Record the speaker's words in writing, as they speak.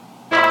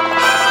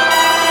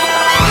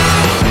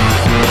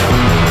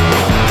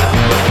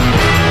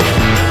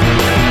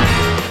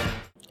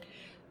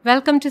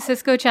Welcome to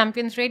Cisco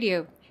Champions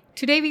Radio.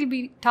 Today we'll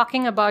be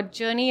talking about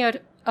journey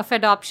of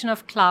adoption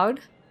of cloud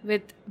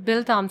with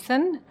Bill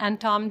Thompson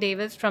and Tom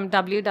Davis from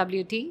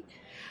WWT.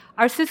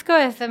 Our Cisco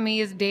SME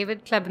is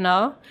David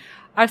Klebanow.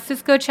 Our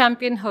Cisco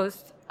Champion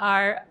hosts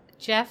are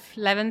Jeff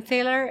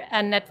Levensaler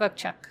and Network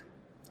Chuck.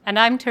 And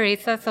I'm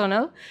Teresa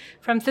Sonal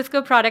from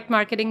Cisco Product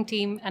Marketing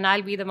Team, and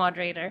I'll be the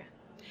moderator.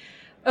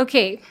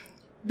 Okay,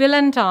 Bill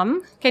and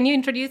Tom, can you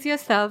introduce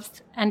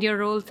yourselves and your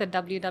roles at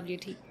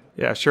WWT?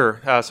 Yeah, sure.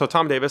 So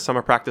Tom Davis, I'm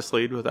a practice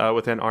lead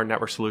within our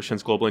Network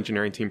Solutions Global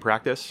Engineering Team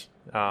practice,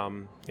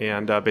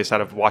 and based out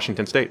of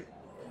Washington State.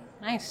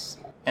 Nice.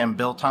 And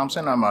Bill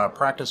Thompson, I'm a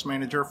practice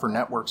manager for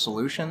Network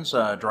Solutions,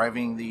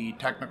 driving the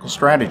technical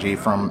strategy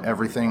from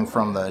everything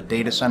from the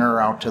data center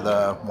out to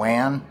the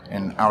WAN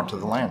and out to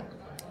the LAN.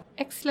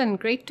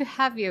 Excellent. Great to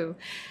have you.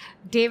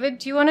 David,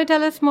 do you want to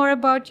tell us more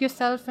about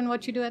yourself and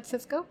what you do at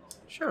Cisco?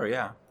 Sure,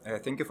 yeah.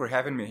 Thank you for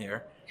having me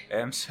here.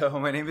 So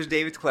my name is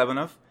David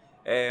Klebanow.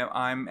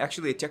 I'm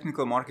actually a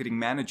technical marketing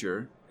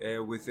manager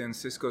within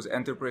Cisco's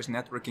Enterprise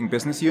Networking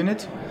Business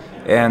Unit,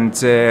 and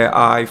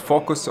I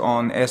focus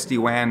on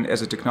SD-WAN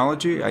as a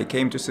technology. I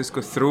came to Cisco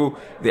through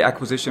the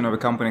acquisition of a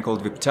company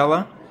called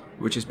Viptela,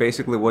 which is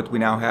basically what we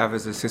now have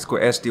as a Cisco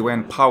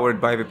SD-WAN powered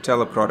by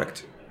Viptela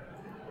product.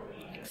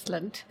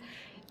 Excellent.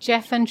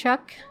 Jeff and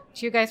Chuck,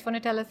 do you guys want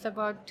to tell us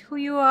about who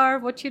you are,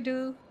 what you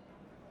do?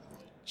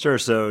 Sure.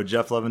 So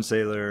Jeff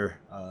Levensaler,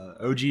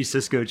 OG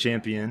Cisco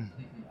champion.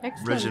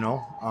 Excellent.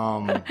 Original,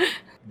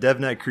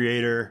 DevNet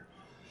creator,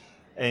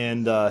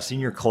 and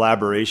senior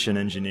collaboration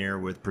engineer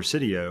with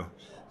Presidio.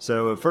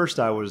 So at first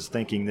I was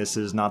thinking this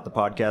is not the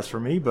podcast for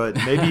me, but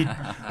maybe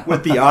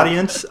with the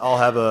audience, I'll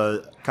have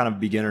a kind of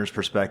beginner's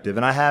perspective.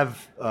 And I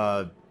have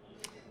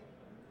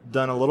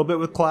done a little bit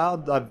with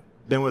cloud. I've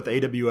been with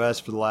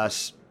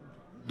AWS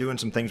doing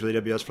some things with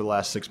AWS for the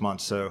last 6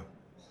 months. So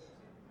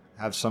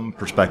have some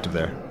perspective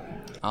there.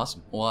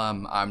 Awesome. Well,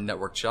 I'm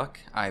Network Chuck.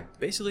 I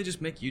basically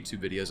just make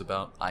YouTube videos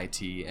about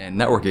IT and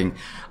networking.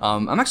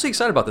 I'm actually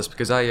excited about this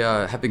because I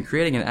have been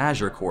creating an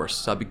Azure course.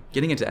 So I'll be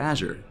getting into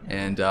Azure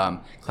and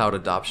cloud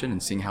adoption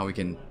and seeing how we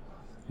can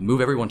move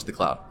everyone to the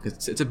cloud.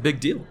 It's a big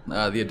deal.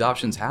 The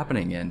adoption's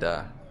happening, and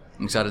I'm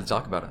excited to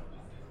talk about it.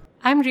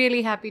 I'm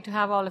really happy to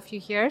have all of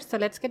you here, so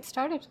let's get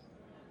started.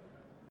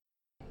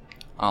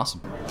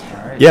 Awesome.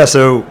 Yeah,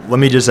 so let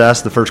me just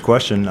ask the first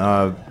question.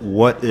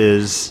 What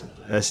is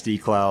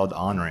SD Cloud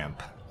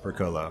on-ramp for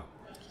Colo?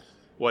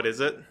 What is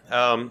it?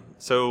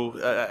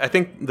 I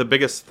think the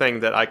biggest thing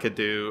that I could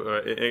do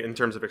in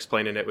terms of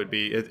explaining it would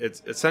be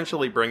it's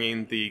essentially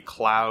bringing the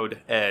cloud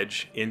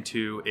edge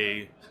into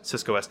a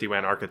Cisco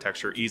SD-WAN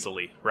architecture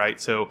easily, right?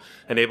 So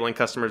enabling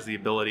customers the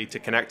ability to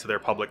connect to their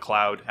public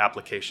cloud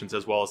applications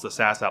as well as the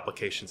SaaS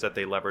applications that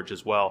they leverage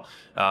as well,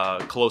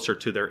 closer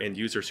to their end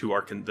users who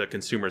are the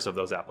consumers of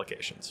those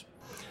applications.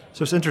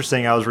 So it's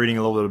interesting. I was reading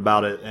a little bit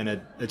about it, and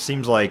it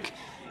seems like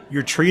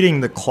you're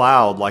treating the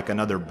cloud like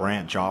another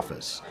branch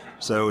office.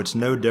 So it's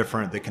no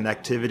different. The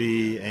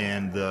connectivity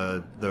and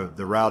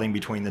the routing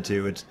between the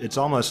two, it's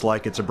almost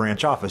like it's a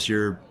branch office.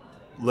 You're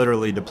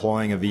literally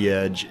deploying a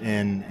vEdge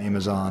in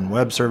Amazon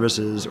Web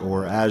Services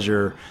or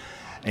Azure,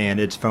 and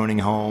it's phoning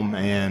home,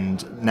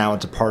 and now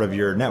it's a part of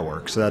your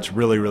network. So that's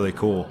really, really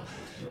cool.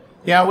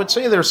 Yeah, I would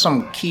say there's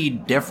some key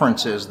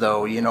differences,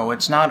 though. You know,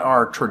 it's not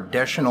our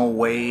traditional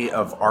way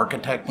of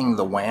architecting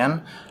the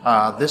WAN.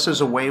 This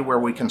is a way where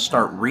we can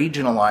start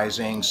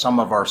regionalizing some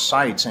of our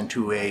sites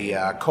into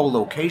a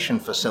co-location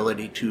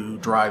facility to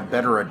drive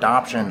better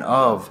adoption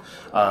of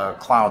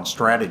cloud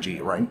strategy,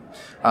 right?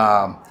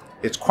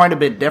 It's quite a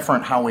bit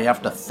different how we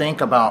have to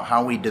think about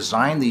how we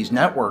design these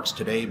networks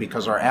today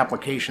because our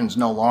applications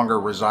no longer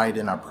reside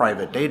in a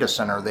private data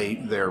center.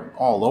 They're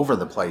all over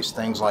the place.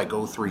 Things like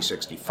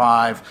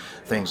O365,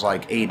 things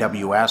like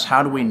AWS.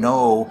 How do we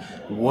know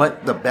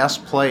what the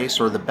best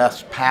place or the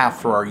best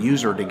path for our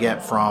user to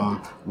get from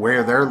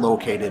where they're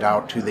located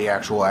out to the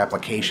actual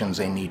applications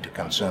they need to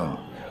consume?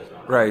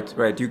 Right.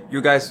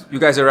 You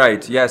guys are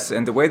right. Yes,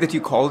 and the way that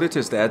you called it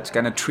is that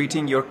kind of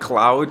treating your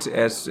cloud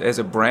as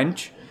a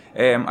branch.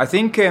 I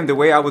think the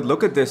way I would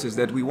look at this is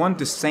that we want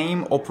the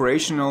same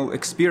operational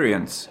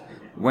experience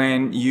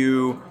when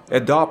you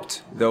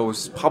adopt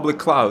those public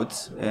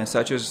clouds,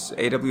 such as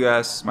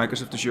AWS,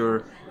 Microsoft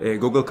Azure,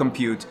 Google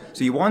Compute.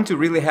 So you want to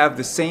really have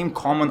the same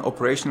common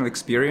operational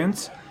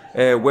experience,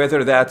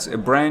 whether that's a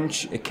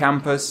branch, a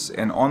campus,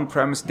 an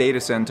on-premise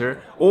data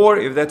center, or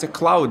if that's a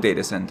cloud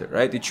data center,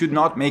 right? It should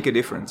not make a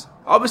difference.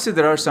 Obviously,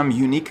 there are some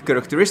unique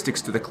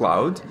characteristics to the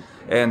cloud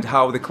and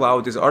how the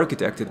cloud is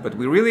architected, but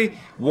we really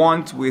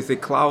want, with the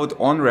cloud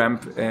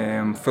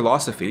on-ramp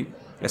philosophy,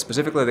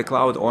 specifically the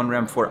cloud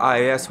on-ramp for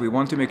IaaS, we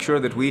want to make sure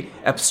that we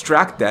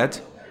abstract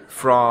that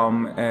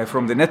from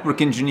the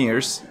network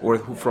engineers or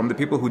from the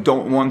people who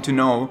don't want to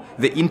know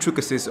the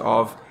intricacies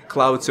of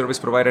cloud service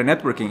provider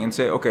networking and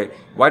say, okay,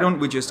 why don't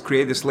we just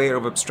create this layer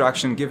of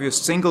abstraction, give you a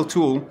single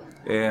tool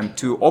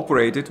to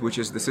operate it, which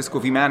is the Cisco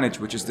vManage,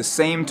 which is the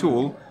same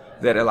tool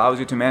that allows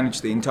you to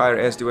manage the entire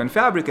SD-WAN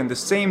fabric, and the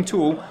same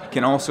tool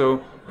can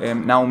also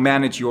now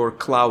manage your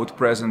cloud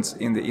presence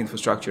in the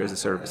infrastructure as a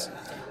service.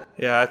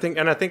 Yeah, I think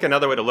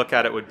another way to look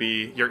at it would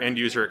be your end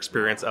user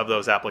experience of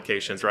those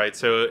applications, right?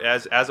 So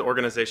as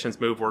organizations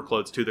move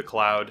workloads to the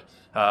cloud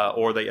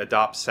or they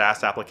adopt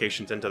SaaS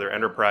applications into their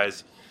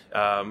enterprise,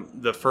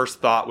 the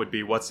first thought would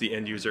be, what's the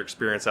end user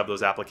experience of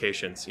those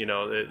applications? You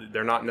know,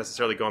 they're not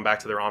necessarily going back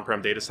to their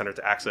on-prem data center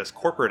to access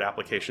corporate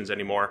applications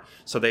anymore,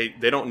 so they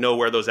don't know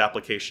where those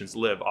applications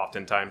live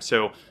oftentimes.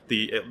 So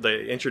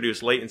the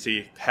introduced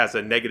latency has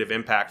a negative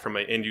impact from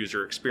an end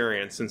user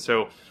experience. And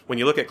so when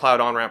you look at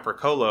Cloud On-Ramp for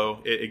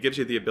Colo, it gives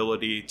you the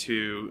ability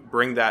to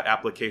bring that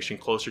application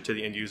closer to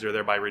the end user,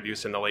 thereby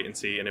reducing the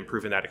latency and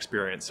improving that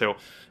experience. So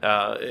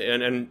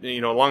and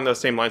you know, along those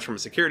same lines from a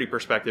security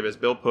perspective, as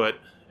Bill put,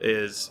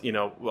 is, you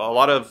know, a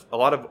lot of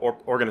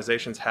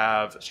organizations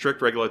have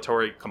strict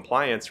regulatory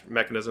compliance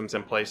mechanisms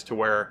in place to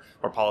where,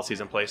 or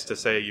policies in place to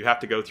say you have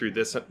to go through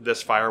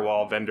this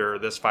firewall vendor,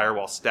 this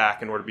firewall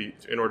stack in order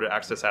to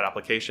access that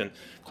application.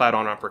 Cloud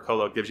On-Ramp for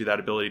Colo gives you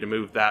that ability to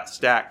move that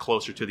stack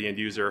closer to the end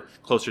user,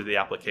 closer to the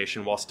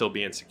application, while still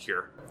being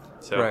secure.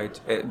 So. Right.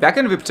 Back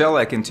in Viptela,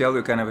 I can tell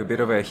you kind of a bit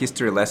of a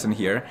history lesson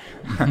here.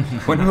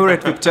 When we were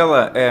at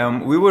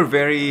Viptela, we were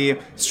very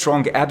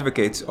strong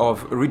advocates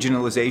of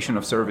regionalization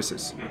of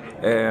services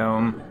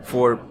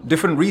for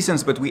different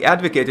reasons, but we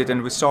advocated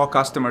and we saw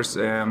customers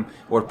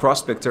or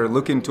prospects are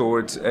looking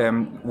towards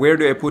where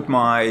do I put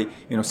my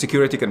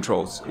security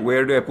controls?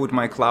 Where do I put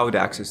my cloud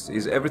access?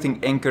 Is everything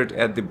anchored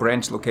at the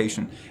branch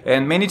location?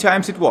 And many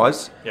times it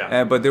was,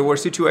 but there were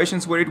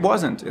situations where it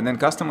wasn't. And then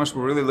customers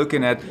were really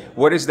looking at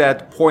what is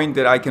that point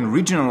that I can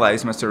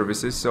regionalize my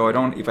services, so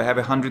if I have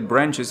 100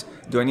 branches,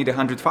 do I need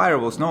 100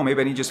 firewalls? No,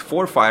 maybe I need just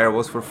 4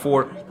 firewalls for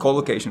 4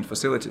 co-location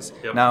facilities.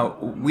 Yep. Now,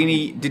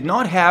 we did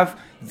not have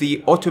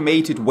the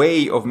automated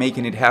way of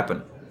making it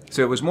happen.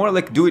 So it was more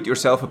like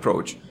do-it-yourself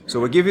approach. So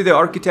we give you the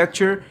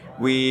architecture,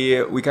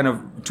 we kind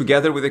of,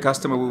 together with the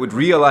customer, we would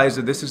realize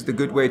that this is the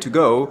good way to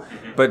go.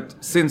 But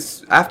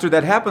since after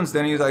that happens,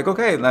 then you're like,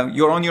 okay, now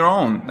you're on your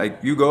own. Like,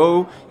 you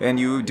go and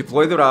you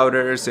deploy the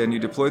routers and you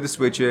deploy the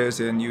switches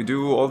and you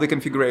do all the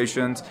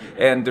configurations,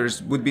 and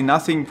would be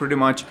nothing pretty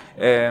much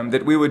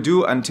that we would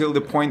do until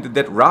the point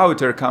that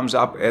router comes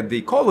up at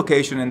the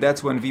co-location, and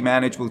that's when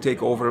vManage will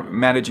take over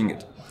managing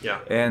it. Yeah.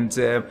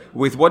 And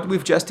with what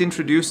we've just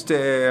introduced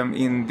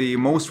in the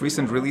most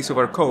recent release of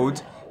our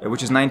code,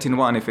 which is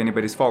 19.1 if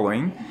anybody's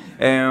following,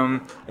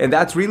 and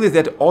that's really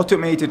that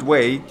automated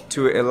way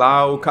to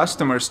allow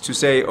customers to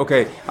say,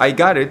 okay, I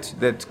got it,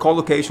 that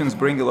co-locations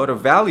bring a lot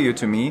of value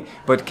to me,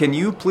 but can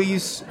you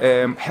please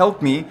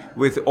help me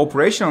with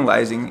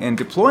operationalizing and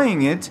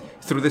deploying it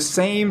through the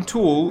same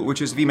tool,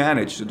 which is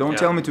vManage. So don't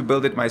tell me to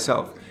build it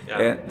myself.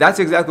 Yeah. That's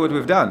exactly what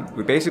we've done.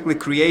 We basically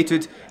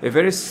created a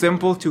very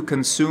simple to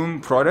consume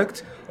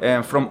product.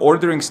 From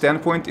ordering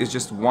standpoint, it's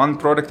just one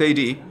product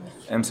ID.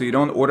 And so you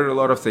don't order a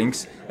lot of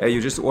things.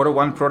 You just order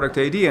one product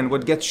ID, and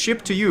what gets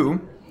shipped to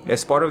you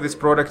as part of this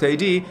product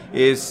ID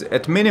is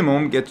at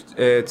minimum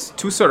it's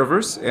 2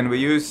 servers, and we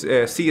use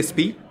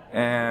CSP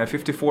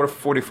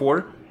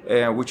 5444.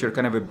 Which are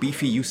kind of a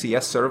beefy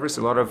UCS servers,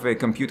 a lot of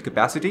compute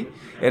capacity.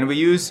 And we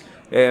use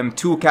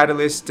 2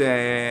 Catalyst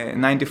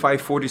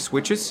 9540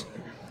 switches.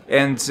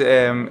 And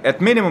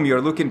at minimum, you're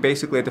looking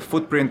basically at a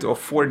footprint of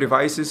 4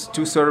 devices,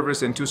 2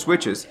 servers, and 2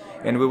 switches.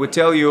 And we would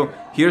tell you,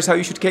 here's how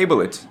you should cable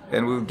it.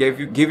 And we'll give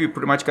you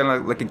pretty much kind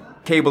of like a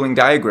cabling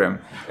diagram.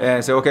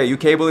 So, okay, you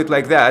cable it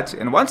like that.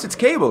 And once it's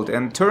cabled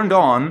and turned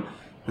on,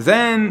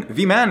 then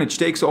vManage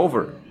takes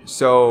over.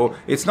 So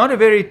it's not a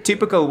very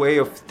typical way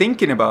of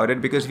thinking about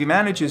it, because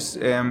vManage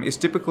is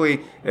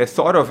typically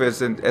thought of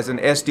as an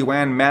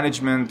SD-WAN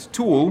management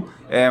tool,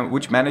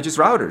 which manages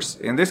routers.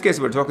 In this case,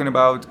 we're talking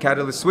about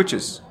Catalyst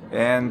switches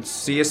and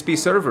CSP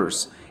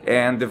servers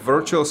and the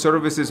virtual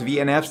services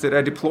VNFs that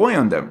I deploy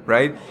on them,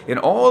 right? And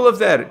all of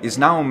that is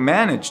now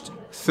managed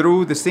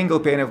through the single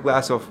pane of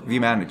glass of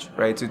vManage,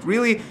 right? So it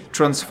really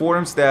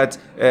transforms that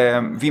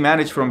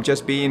vManage from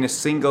just being a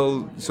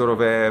single sort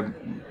of a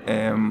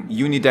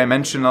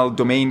unidimensional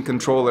domain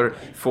controller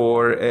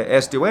for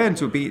SD-WAN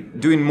to be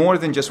doing more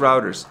than just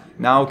routers.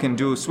 Now can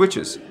do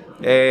switches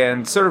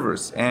and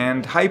servers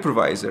and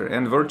hypervisor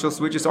and virtual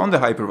switches on the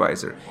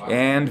hypervisor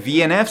and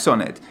VNFs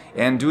on it,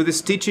 and do the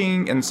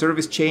stitching and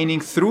service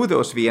chaining through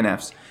those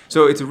VNFs.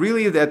 So it's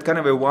really that kind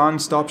of a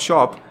one-stop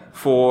shop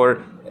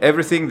for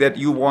everything that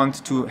you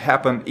want to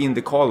happen in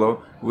the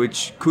colo,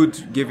 which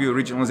could give you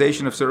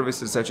regionalization of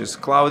services such as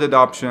cloud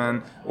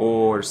adoption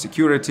or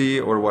security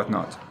or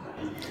whatnot.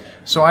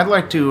 So I'd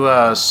like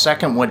to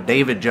second what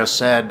David just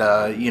said.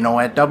 At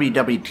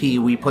WWT,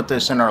 we put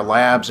this in our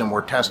labs and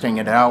we're testing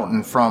it out.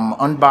 And from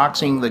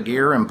unboxing the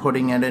gear and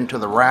putting it into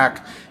the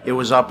rack, it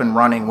was up and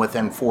running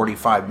within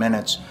 45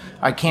 minutes.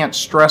 I can't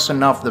stress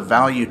enough the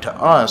value to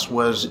us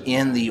was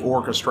in the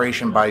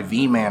orchestration by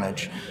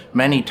vManage.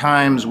 Many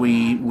times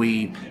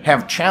we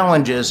have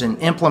challenges in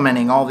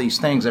implementing all these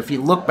things. If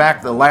you look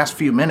back the last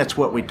few minutes,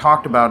 what we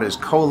talked about is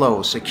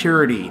colo,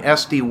 security,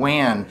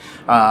 SD-WAN,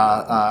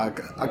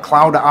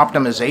 cloud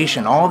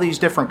optimization. All these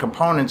different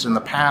components in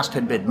the past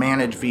had been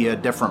managed via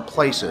different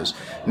places.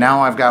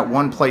 Now I've got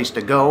one place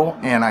to go,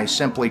 and I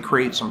simply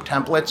create some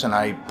templates and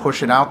I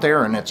push it out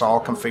there, and it's all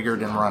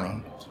configured and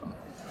running.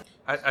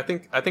 I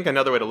think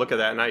another way to look at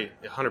that, and I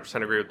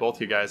 100% agree with both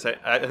you guys.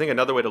 I think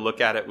another way to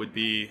look at it would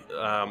be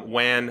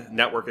WAN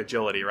network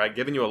agility, right?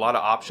 Giving you a lot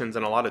of options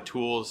and a lot of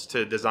tools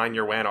to design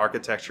your WAN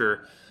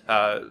architecture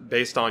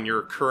based on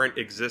your current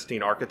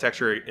existing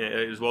architecture,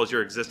 as well as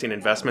your existing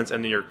investments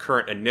and your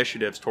current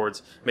initiatives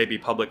towards maybe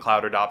public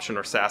cloud adoption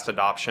or SaaS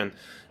adoption.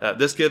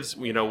 This gives,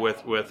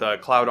 with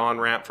cloud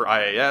on-ramp for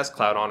IaaS,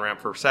 cloud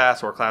on-ramp for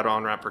SaaS, or cloud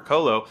on-ramp for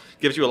colo,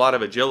 gives you a lot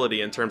of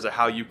agility in terms of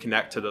how you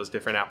connect to those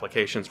different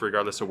applications,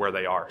 regardless of where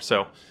they are.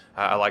 So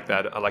I like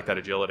that. I like that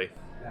agility.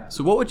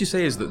 So what would you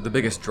say is the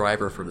biggest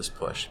driver for this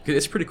push? 'Cause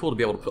it's pretty cool to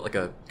be able to put like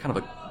a kind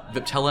of a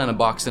Viptela in a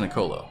box in a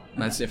colo.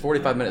 And that's a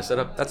 45-minute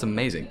setup. That's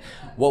amazing.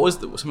 What was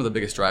some of the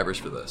biggest drivers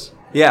for this?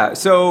 Yeah,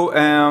 so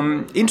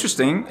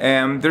interesting.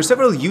 There are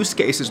several use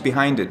cases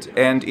behind it.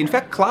 And in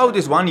fact, cloud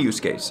is one use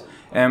case.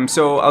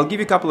 So I'll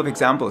give you a couple of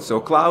examples. So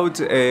cloud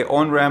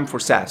on-ramp for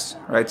SaaS,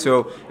 right?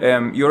 So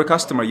you're a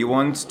customer. You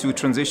want to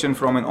transition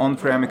from an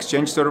on-prem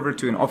Exchange server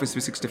to an Office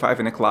 365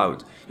 in a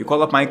cloud. You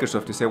call up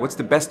Microsoft to say, what's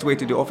the best way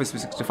to do Office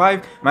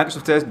 365?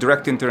 Microsoft says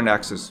direct internet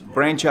access.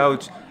 Branch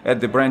out at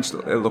the branch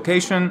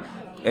location.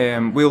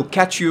 We'll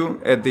catch you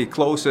at the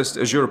closest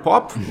Azure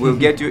POP. We'll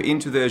get you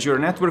into the Azure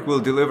network. We'll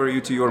deliver you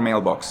to your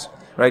mailbox,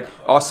 right?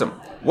 Awesome.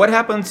 What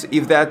happens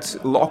if that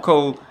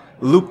local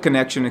loop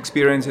connection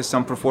experiences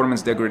some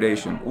performance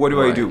degradation? What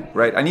do I do,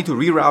 right? I need to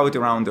reroute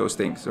around those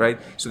things, right?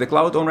 So the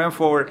cloud on-ramp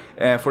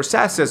for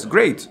SaaS says,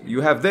 great,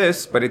 you have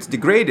this, but it's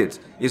degraded.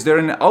 Is there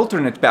an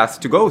alternate path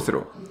to go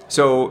through?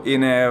 So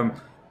in a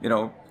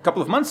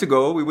couple of months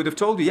ago, we would have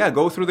told you, yeah,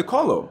 go through the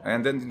colo.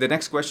 And then the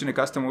next question a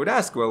customer would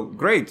ask, well,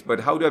 great,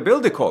 but how do I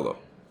build a colo?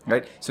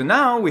 Right? So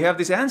now we have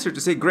this answer to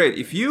say, great,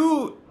 if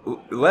you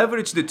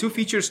leverage the two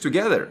features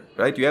together,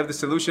 right? You have the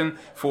solution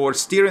for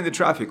steering the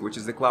traffic, which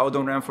is the cloud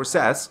on-ramp for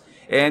SaaS,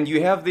 and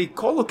you have the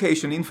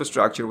colocation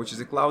infrastructure, which is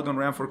the cloud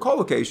on-ramp for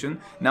colocation.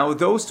 Now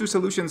those two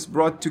solutions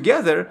brought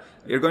together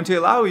are going to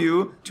allow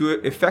you to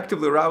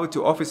effectively route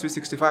to Office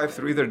 365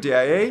 through either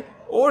DIA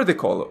or the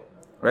colo,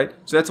 right?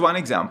 So that's one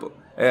example.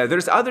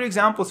 There's other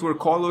examples where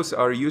colos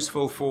are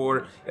useful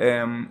for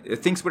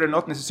things that are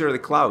not necessarily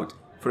cloud.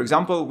 For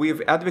example,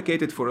 we've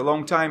advocated for a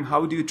long time,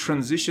 how do you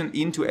transition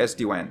into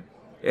SD-WAN?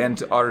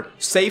 And our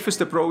safest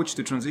approach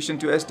to transition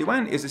to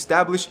SD-WAN is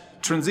establish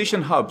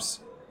transition hubs.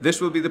 This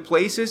will be the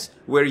places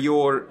where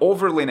your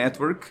overlay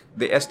network,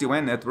 the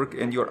SD-WAN network,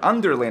 and your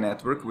underlay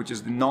network, which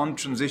is the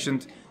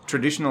non-transitioned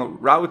traditional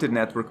routed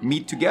network,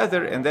 meet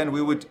together, and then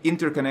we would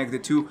interconnect the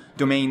two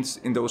domains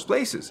in those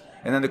places.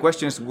 And then the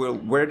question is, well,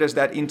 where does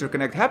that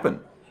interconnect happen?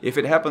 If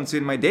it happens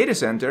in my data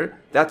center,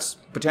 that's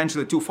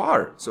potentially too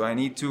far. So I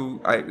need to,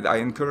 I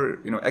incur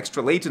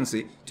extra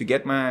latency to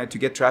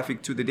get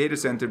traffic to the data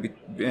center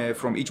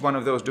from each one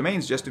of those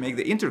domains just to make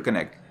the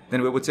interconnect.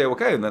 Then we would say,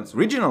 okay, let's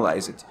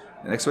regionalize it.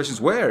 The next question is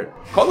where?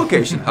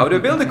 Colocation. How do I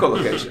build a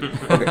colocation?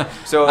 Okay,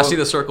 so I see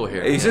the circle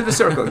here. You see the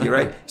circle here,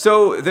 right?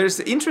 So there's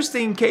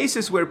interesting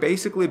cases where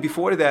basically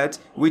before that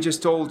we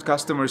just told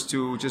customers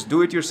to just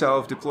do it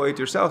yourself, deploy it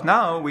yourself.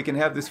 Now we can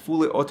have this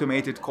fully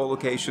automated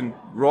colocation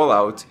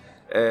rollout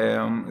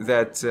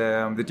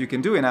that you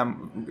can do, and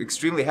I'm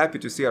extremely happy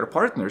to see our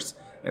partners,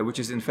 which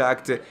is in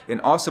fact an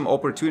awesome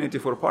opportunity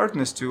for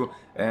partners to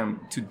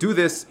do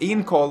this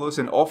in colos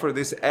and offer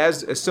this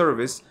as a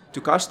service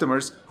to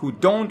customers who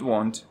don't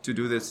want to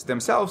do this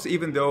themselves,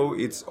 even though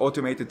it's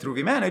automated through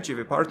vManage. If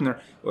a partner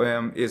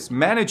is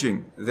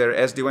managing their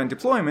SD-WAN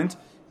deployment,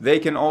 they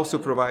can also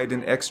provide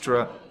an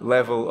extra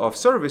level of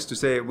service to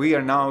say, we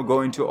are now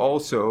going to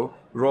also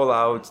roll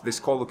out this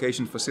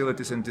co-location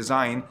facilities and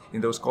design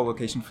in those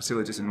co-location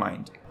facilities in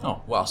mind.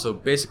 Oh, wow. So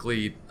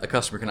basically, a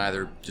customer can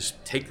either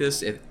just take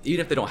this, even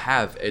if they don't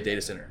have a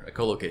data center, a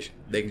co-location,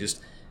 they can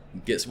just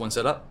get one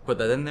set up, put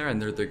that in there,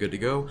 and they're good to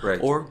go. Right.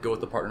 Or go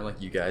with a partner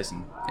like you guys.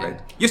 And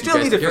you still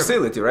need a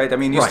facility, right? I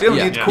mean, you still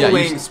need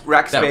cooling,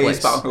 rack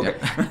space. Okay.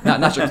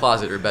 Not your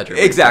closet or bedroom.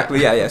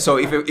 Exactly, yeah. So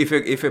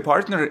if a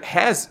partner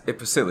has a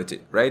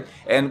facility, right,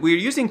 and we're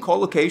using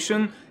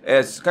co-location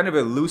as kind of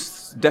a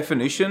loose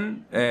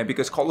definition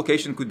because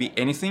co-location could be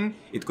anything.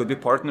 It could be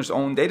partner's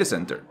own data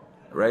center.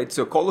 Right,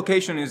 so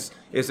co-location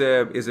is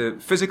a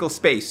physical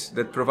space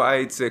that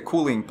provides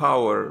cooling,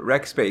 power,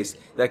 rack space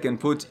that can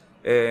put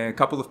a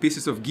couple of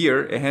pieces of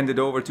gear and hand it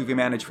over to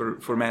vManage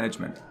for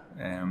management.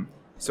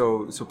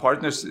 So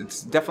partners,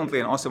 it's definitely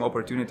an awesome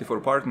opportunity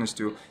for partners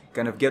to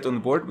kind of get on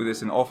board with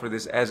this and offer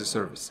this as a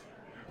service.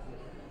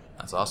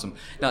 That's awesome.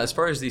 Now, as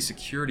far as the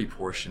security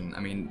portion, I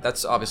mean,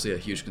 that's obviously a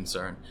huge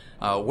concern.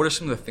 What are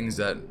some of the things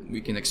that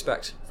we can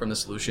expect from the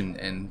solution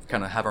and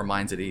kind of have our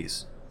minds at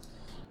ease?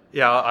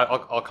 Yeah,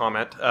 I'll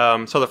comment.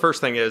 So the first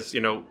thing is,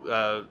 Cisco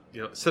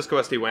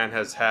SD-WAN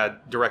has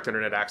had direct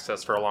internet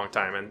access for a long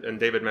time, and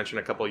David mentioned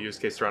a couple of use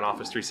cases around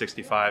Office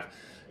 365.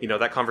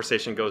 That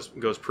conversation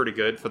goes pretty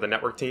good for the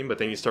network team, but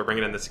then you start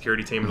bringing in the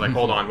security team, and like,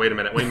 hold on, wait a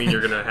minute, what do you mean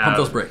you're going to have Pump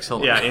those brakes,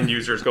 hold on. end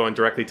users going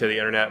directly to the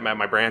internet at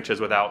my branches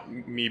without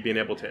me being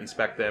able to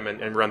inspect them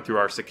and run through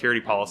our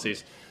security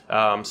policies?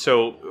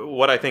 So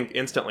what I think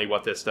instantly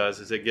what this does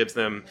is it gives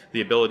them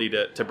the ability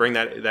to bring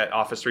that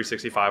Office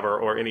 365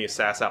 or any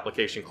SaaS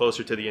application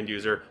closer to the end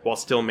user while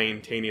still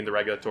maintaining the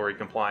regulatory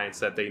compliance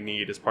that they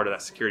need as part of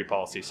that security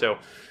policy. So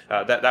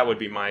that would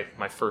be my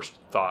first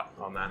thought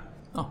on that.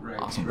 Oh,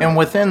 awesome. And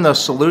within the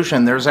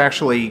solution, there's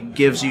actually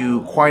gives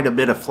you quite a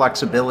bit of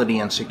flexibility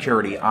and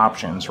security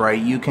options,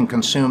 right? You can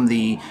consume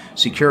the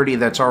security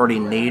that's already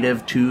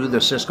native to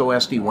the Cisco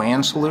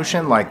SD-WAN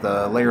solution, like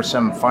the Layer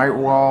 7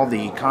 firewall,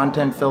 the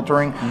content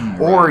filtering,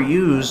 or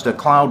use the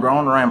cloud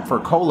on-ramp for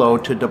Colo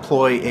to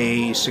deploy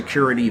a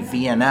security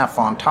VNF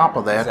on top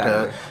of that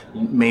to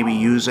maybe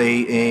use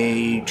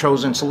a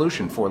chosen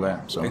solution for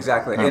that. So,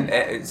 Exactly. And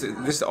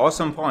this is an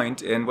awesome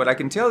point. And what I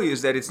can tell you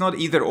is that it's not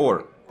either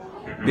or.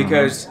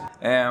 Because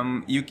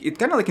it's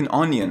kind of like an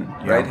onion,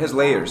 right? It has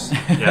layers.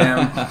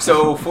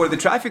 So for the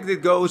traffic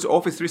that goes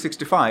Office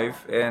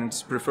 365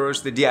 and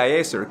prefers the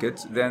DIA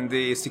circuit, then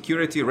the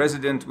security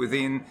resident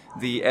within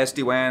the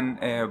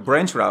SD-WAN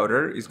branch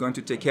router is going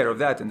to take care of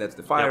that. And that's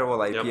the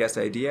firewall, IPS,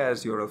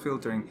 IDS, URL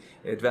filtering,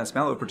 advanced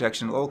malware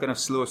protection, all kind of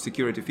slew of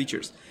security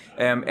features.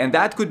 And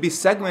that could be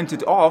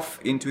segmented off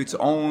into its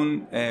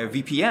own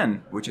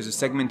VPN, which is a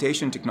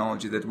segmentation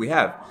technology that we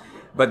have.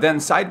 But then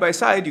side by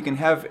side, you can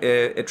have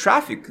a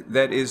traffic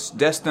that is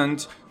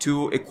destined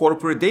to a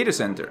corporate data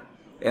center.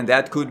 And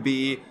that could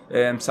be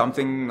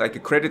something like a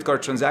credit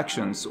card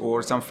transactions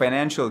or some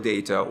financial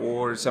data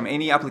or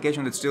any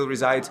application that still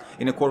resides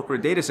in a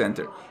corporate data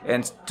center.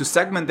 And to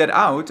segment that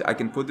out, I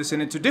can put this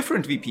into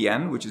different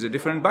VPN, which is a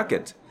different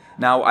bucket.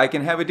 Now, I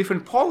can have a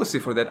different policy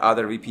for that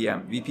other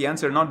VPN.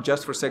 VPNs are not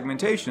just for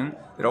segmentation,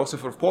 they're also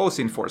for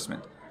policy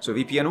enforcement. So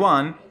VPN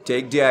 1,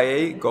 take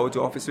DIA, go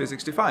to Office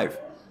 365.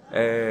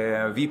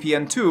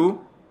 VPN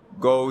 2,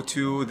 go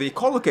to the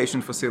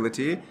colocation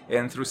facility,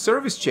 and through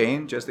service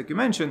chain, just like you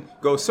mentioned,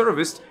 go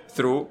serviced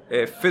through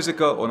a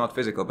physical, or not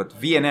physical, but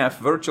VNF,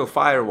 virtual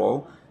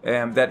firewall,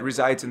 that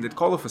resides in that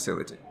colo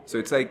facility. So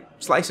it's like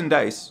slice and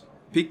dice.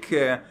 Pick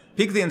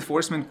the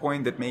enforcement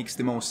point that makes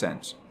the most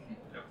sense.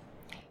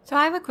 So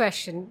I have a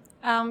question.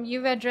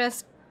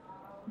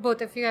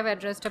 Both of you have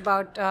addressed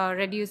about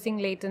reducing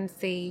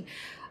latency,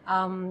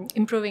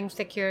 improving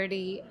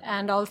security,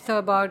 and also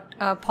about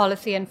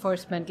policy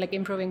enforcement, like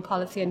improving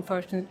policy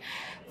enforcement.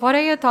 What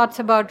are your thoughts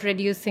about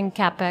reducing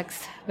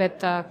CapEx with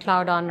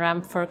Cloud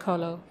On-Ramp for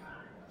Colo?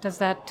 Does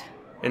that...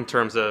 In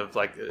terms of,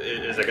 like,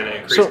 is it going to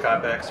increase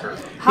CapEx? Or?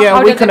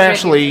 How we does can it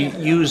actually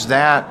use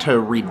that to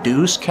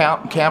reduce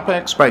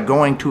CapEx by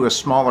going to a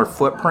smaller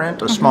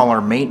footprint, a smaller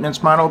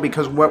maintenance model,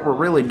 because what we're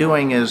really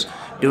doing is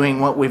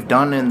doing what we've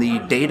done in the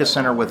data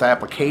center with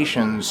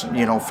applications,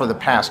 for the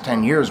past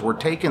 10 years. We're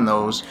taking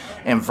those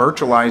and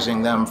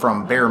virtualizing them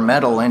from bare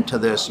metal into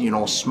this,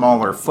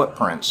 smaller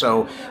footprint.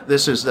 So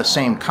this is the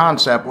same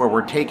concept where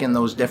we're taking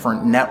those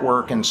different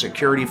network and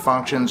security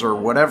functions or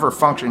whatever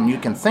function you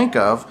can think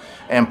of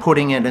and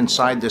putting it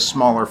inside this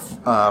smaller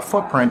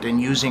footprint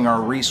and using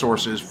our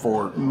resources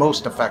for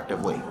most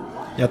effectively.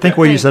 Yeah, I think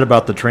what you said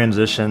about the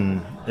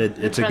transition,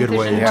 it's a good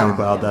way to Transition. talk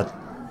about that.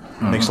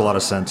 Makes a lot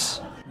of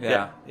sense.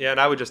 Yeah, and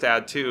I would just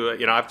add too.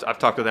 I've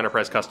talked with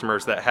enterprise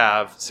customers that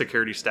have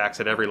security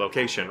stacks at every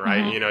location,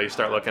 right? You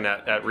start looking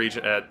at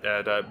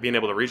being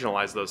able to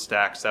regionalize those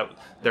stacks,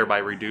 thereby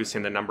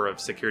reducing the number of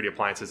security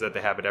appliances that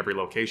they have at every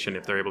location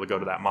if they're able to go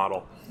to that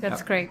model.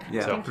 That's great.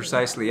 Yeah, So-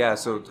 precisely. Yeah,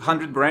 so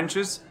 100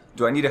 branches.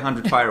 Do I need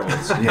 100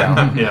 firewalls?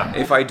 Yeah.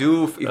 If I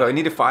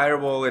need a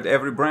firewall at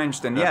every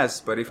branch, then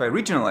yes. But if I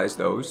regionalize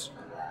those,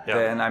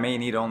 then I may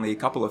need only a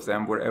couple of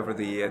them wherever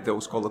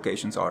those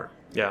co-locations are.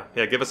 Yeah.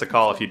 Give us a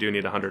call if you do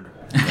need 100.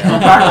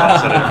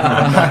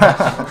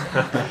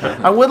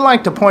 I would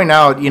like to point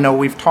out,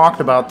 we've talked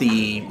about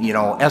the,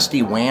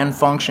 SD-WAN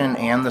function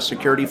and the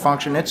security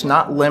function. It's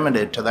not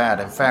limited to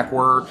that. In fact,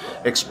 we're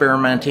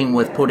experimenting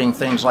with putting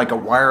things like a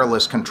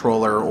wireless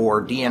controller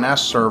or DNS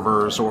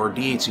servers or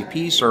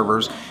DHCP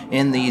servers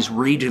in these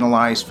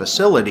regionalized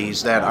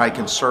facilities that I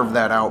can serve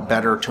that out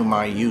better to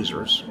my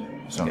users.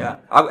 So. Yeah,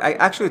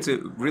 actually, it's a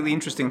really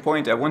interesting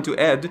point. I want to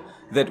add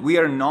that we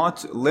are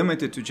not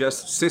limited to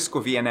just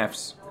Cisco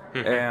VNFs.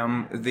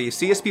 The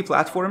CSP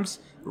platforms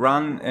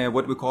run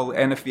what we call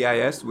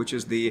NFVIS, which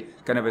is the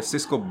kind of a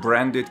Cisco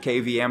branded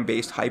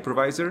KVM-based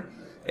hypervisor.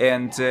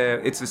 And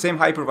it's the same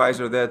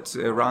hypervisor that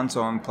runs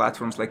on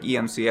platforms like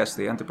ENCS,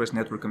 the Enterprise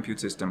Network Compute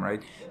System,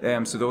 right?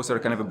 So those are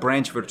kind of a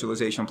branch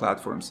virtualization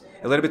platforms.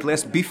 A little bit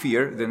less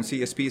beefier than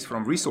CSPs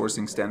from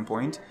resourcing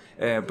standpoint,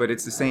 but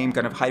it's the same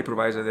kind of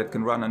hypervisor that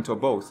can run on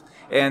top both.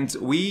 And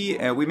we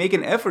make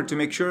an effort to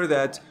make sure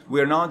that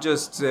we're not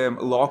just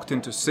locked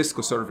into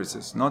Cisco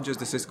services, not just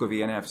the Cisco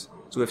VNFs.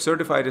 So we've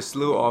certified a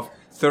slew of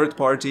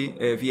third-party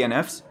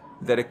VNFs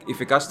that if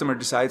a customer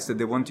decides that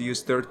they want to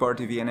use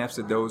third-party VNFs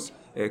at those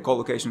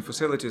co-location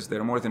facilities,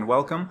 they're more than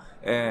welcome.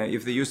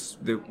 If they use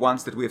the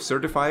ones that we have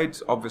certified,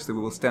 obviously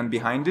we will stand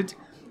behind it.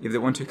 If they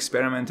want to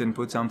experiment and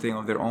put something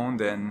of their own,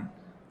 then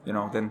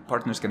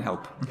partners can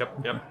help.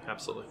 Yep,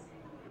 absolutely.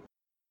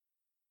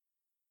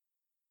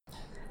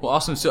 Well,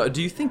 awesome. So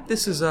do you think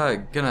this is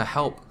going to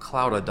help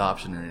cloud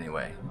adoption in any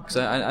way? Because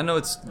I know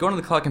it's going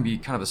to the cloud can be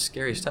kind of a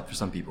scary step for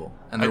some people,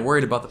 and they're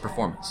worried about the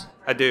performance.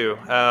 I do.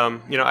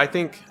 I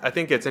think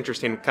it's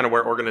interesting kind of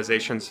where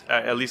organizations,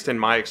 at least in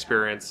my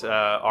experience,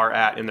 are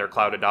at in their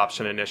cloud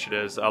adoption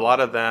initiatives. A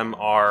lot of them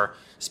are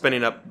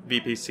spinning up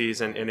VPCs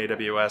in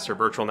AWS or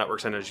virtual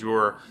networks in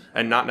Azure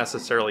and not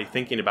necessarily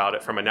thinking about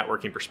it from a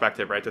networking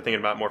perspective, right? They're thinking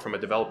about it more from a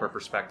developer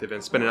perspective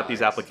and spinning up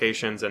these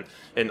applications,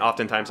 and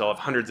oftentimes they'll have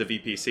hundreds of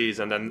VPCs,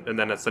 and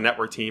then it's the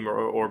network team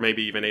or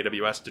maybe even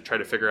AWS to try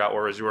to figure out,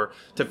 or Azure,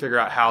 to figure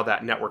out how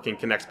that networking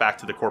connects back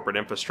to the corporate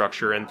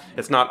infrastructure, and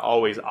it's not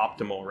always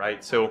optimal,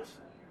 right? So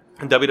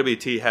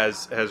WWT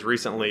has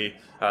recently,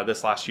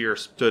 this last year,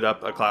 stood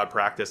up a cloud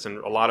practice and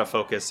a lot of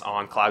focus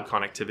on cloud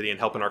connectivity and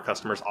helping our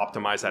customers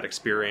optimize that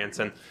experience.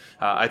 And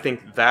I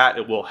think that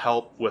it will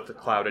help with the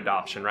cloud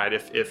adoption, right?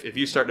 If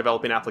you start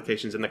developing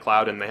applications in the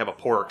cloud and they have a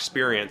poor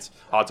experience,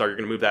 odds are you're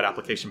going to move that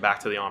application back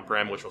to the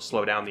on-prem, which will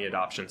slow down the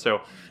adoption.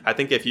 So I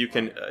think if you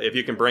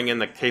can bring in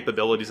the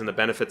capabilities and the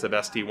benefits of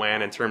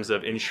SD-WAN in terms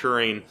of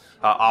ensuring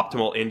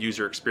optimal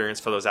end-user experience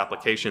for those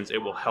applications,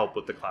 it will help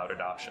with the cloud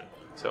adoption.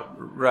 So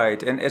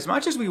right, and as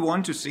much as we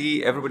want to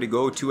see everybody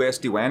go to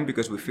SD-WAN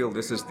because we feel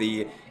this is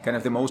the kind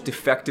of the most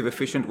effective,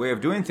 efficient way of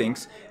doing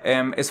things,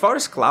 as far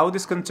as cloud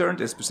is concerned,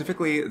 and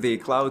specifically the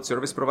cloud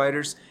service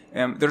providers,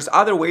 there's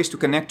other ways to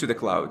connect to the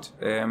cloud.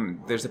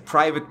 There's the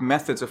private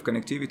methods of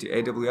connectivity.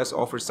 AWS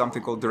offers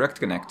something called Direct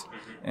Connect.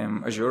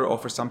 Azure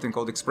offers something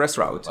called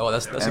ExpressRoute. Oh,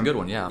 that's a good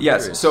one. Yeah.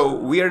 Yes. Curious. So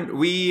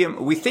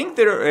we think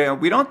that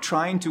we're not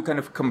trying to kind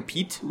of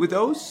compete with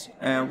those.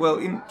 Well,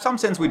 in some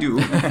sense we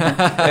do,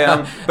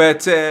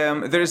 but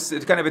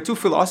there's kind of two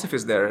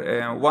philosophies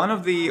there. One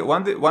of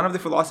the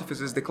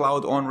philosophies is the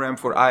cloud on-ramp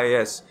for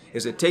IaaS.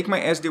 Is it take my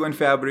SD-WAN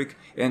fabric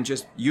and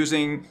just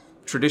using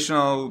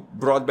traditional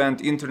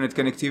broadband internet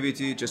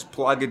connectivity, just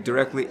plug it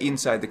directly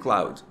inside the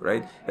cloud,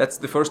 right? That's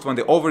the first one,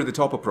 the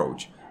over-the-top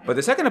approach. But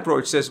the second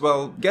approach says,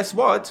 well, guess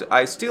what?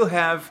 I still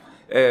have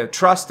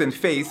trust and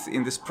faith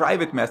in these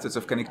private methods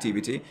of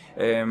connectivity.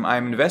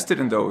 I'm invested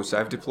in those.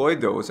 I've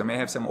deployed those. I may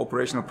have some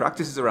operational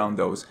practices around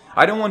those.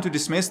 I don't want to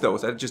dismiss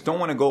those. I just don't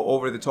want to go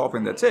over the top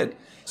and that's it.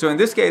 So in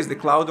this case, the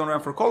cloud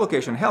on-ramp for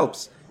co-location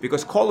helps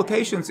because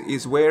co-locations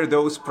is where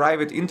those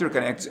private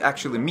interconnects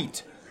actually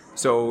meet.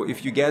 So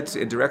if you get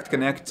a direct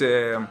connect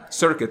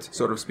circuit,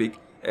 so to speak,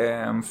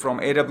 from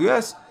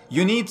AWS,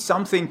 you need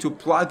something to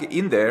plug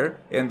in there,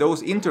 and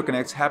those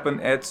interconnects happen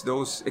at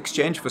those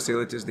exchange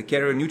facilities, the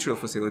carrier neutral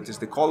facilities,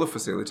 the colo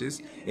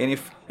facilities. And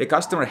if a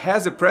customer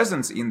has a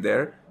presence in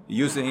there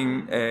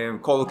using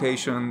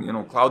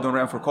co-location, cloud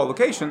on-ramp for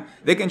co-location,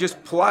 they can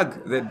just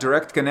plug the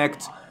direct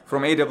connect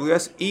from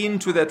AWS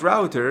into that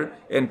router,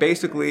 and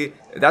basically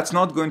that's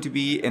not going to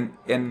be an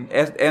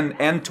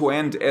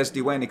end-to-end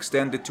SD-WAN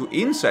extended to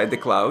inside the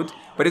cloud,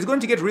 but it's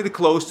going to get really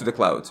close to the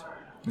cloud.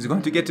 It's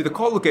going to get to the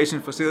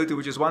co-location facility,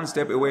 which is one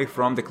step away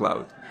from the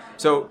cloud.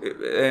 So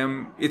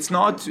it's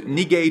not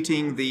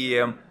negating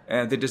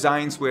the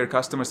designs where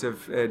customers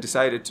have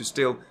decided to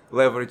still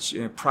leverage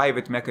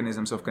private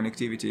mechanisms of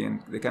connectivity,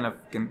 and they kind of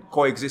can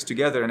coexist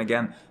together. And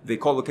again, the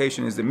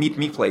co-location is the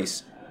meet-me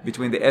place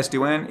between the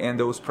SD-WAN and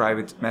those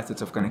private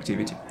methods of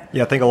connectivity.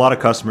 Yeah, I think a lot of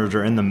customers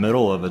are in the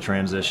middle of a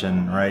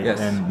transition, right? Yes.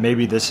 And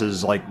maybe this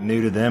is like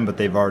new to them, but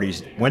they've already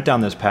went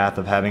down this path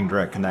of having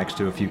direct connects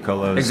to a few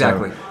colos.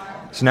 Exactly.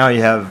 So now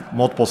you have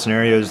multiple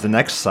scenarios. The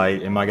next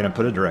site, am I going to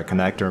put a direct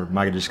connect, or am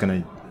I just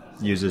going to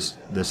use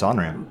this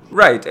on-ramp?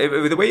 Right.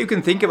 The way you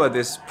can think about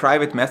this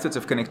private methods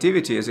of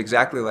connectivity is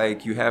exactly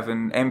like you have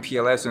an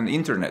MPLS on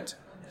internet.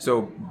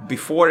 So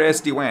before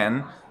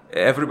SD-WAN,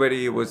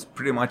 everybody was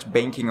pretty much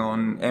banking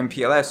on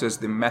MPLS as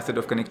the method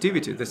of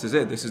connectivity. This is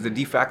it. This is the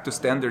de facto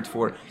standard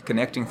for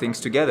connecting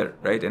things together,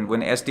 right? And when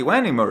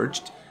SD-WAN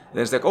emerged,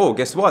 there's like, oh,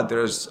 guess what?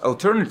 There's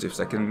alternatives.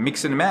 I can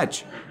mix and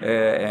match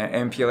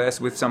MPLS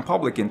with some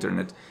public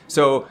internet.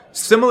 So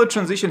similar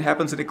transition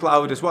happens in the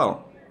cloud as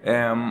well.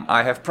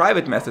 I have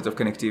private methods of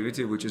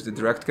connectivity, which is the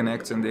direct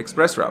connects and the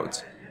express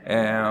routes.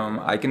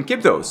 I can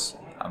keep those,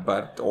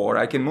 or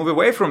I can move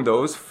away from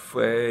those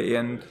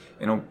and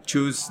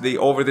choose the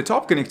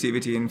over-the-top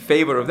connectivity in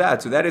favor of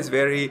that. So that is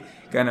very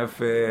kind of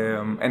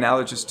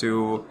analogous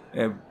to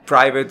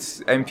private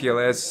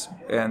MPLS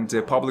and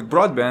public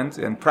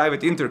broadband and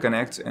private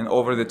interconnect and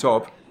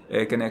over-the-top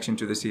connection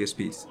to the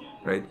CSPs,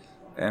 right?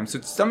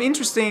 So some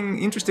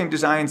interesting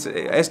designs.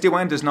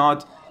 SD-WAN does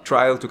not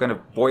try to kind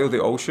of boil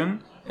the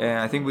ocean.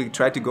 I think we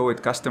try to go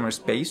at customer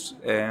space.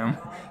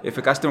 If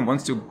a customer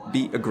wants to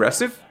be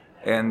aggressive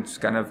and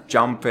kind of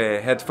jump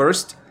head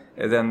first,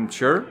 then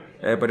sure.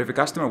 But if a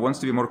customer wants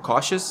to be more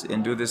cautious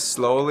and do this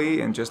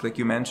slowly, and just like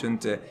you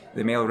mentioned,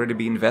 they may already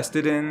be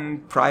invested in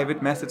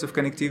private methods of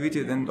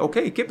connectivity, then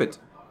okay, keep it.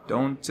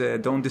 Don't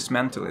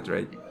dismantle it,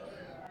 right?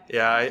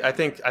 Yeah, I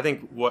think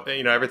what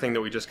everything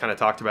that we just kind of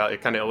talked about,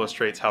 it kind of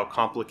illustrates how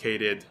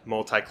complicated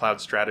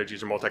multi-cloud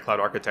strategies or multi-cloud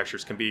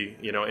architectures can be.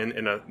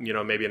 In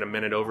a maybe in a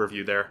minute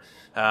overview there,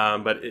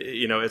 but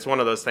it's one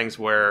of those things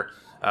where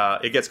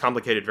it gets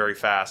complicated very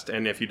fast,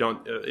 and if you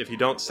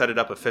don't set it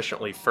up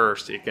efficiently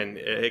first, it can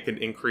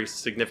increase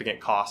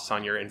significant costs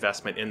on your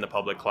investment in the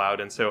public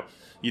cloud. And so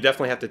you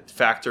definitely have to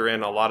factor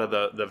in a lot of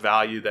the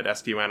value that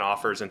SD-WAN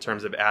offers in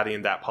terms of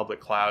adding that public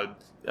cloud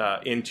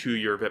into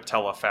your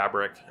Viptela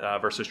fabric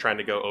versus trying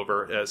to go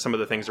over some of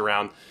the things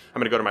around. I'm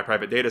going to go to my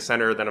private data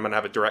center, then I'm going to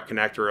have a direct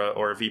connect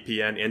or a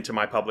VPN into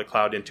my public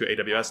cloud into AWS,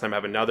 and I'm going to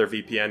have another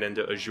VPN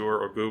into Azure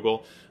or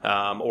Google,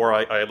 or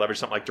I leverage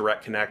something like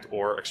Direct Connect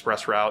or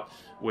ExpressRoute,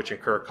 which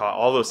incur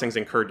all those things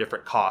incur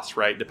different costs,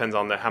 right? Depends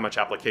on how much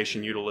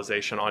application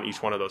utilization on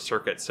each one of those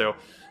circuits. So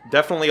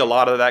definitely a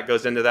lot of that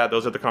goes into that.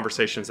 Those are the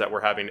conversations that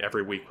we're having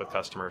every week with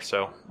customers.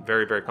 So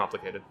very, very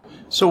complicated.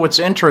 So what's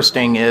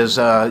interesting is,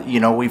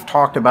 we've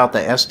talked about the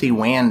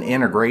SD-WAN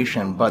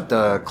integration, but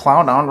the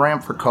cloud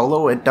on-ramp for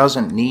Colo, it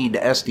doesn't need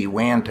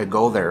SD-WAN to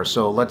go there.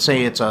 So let's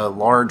say it's a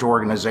large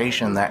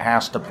organization that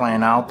has to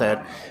plan out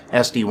that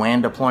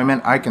SD-WAN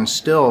deployment. I can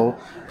still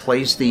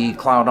place the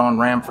cloud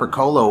on-ramp for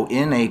Colo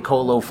in a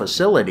Colo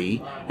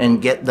facility and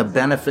get the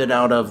benefit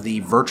out of the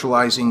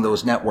virtualizing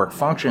those network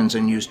functions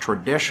and use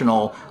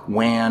traditional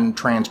WAN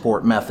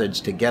transport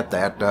methods to get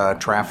that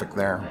traffic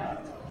there.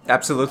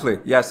 Absolutely.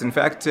 Yes. In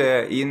fact,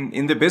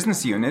 in the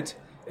business unit,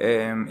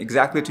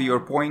 exactly to your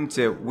point,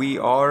 we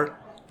are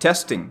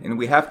testing, and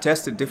we have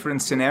tested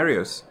different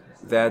scenarios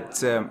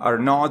that are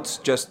not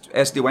just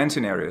SD-WAN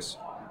scenarios.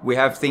 We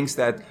have things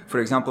that,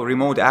 for example,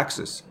 remote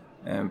access.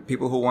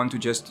 People who want to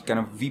just kind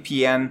of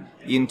VPN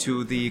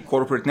into the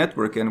corporate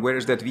network, and where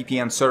is that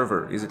VPN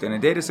server? Is it in a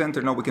data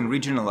center? No, we can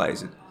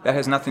regionalize it. That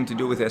has nothing to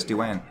do with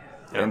SD-WAN.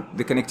 Yeah. And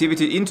the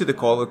connectivity into the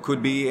Colo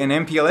could be an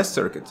MPLS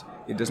circuit.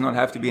 It does not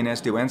have to be an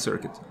SD-WAN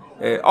circuit.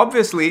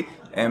 Obviously,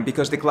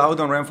 because the cloud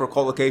on-ramp for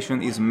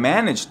colocation is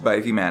managed by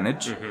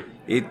vManage,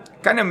 it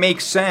kind of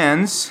makes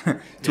sense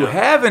to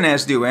have an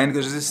SD-WAN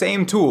because it's the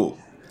same tool.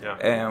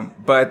 Yeah.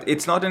 But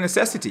it's not a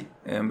necessity.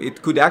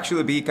 It could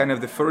actually be kind of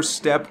the first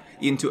step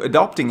into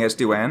adopting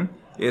SD-WAN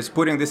is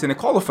putting this in a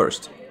Colo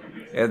first.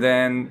 And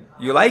then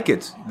you like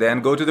it,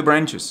 then go to the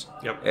branches.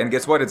 Yep. And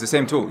guess what? It's the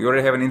same tool. You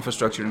already have an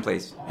infrastructure in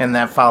place. And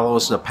that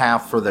follows the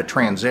path for the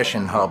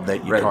transition hub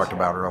that you talked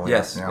about earlier.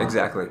 Yes,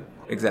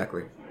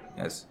 exactly.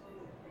 Yes.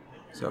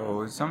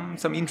 So some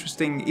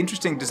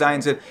interesting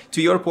designs.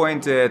 To your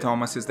point,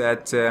 Thomas, is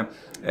that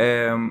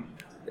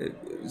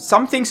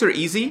some things are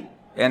easy.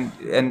 And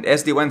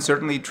SD-WAN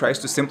certainly tries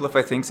to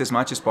simplify things as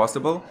much as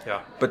possible.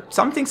 Yeah. But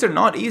some things are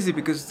not easy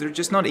because they're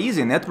just not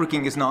easy.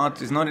 Networking is not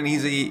an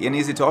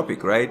easy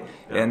topic, right?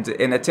 Yeah. And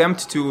an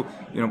attempt to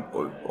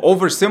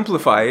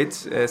oversimplify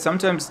it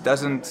sometimes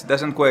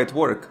doesn't quite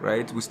work,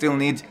 right? We still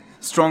need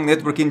strong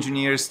network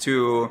engineers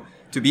to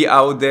be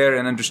out there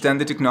and understand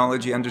the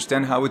technology,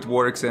 understand how it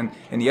works, and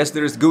yes,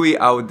 there is GUI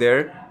out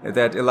there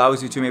that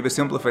allows you to maybe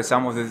simplify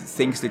some of the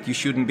things that you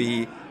shouldn't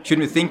be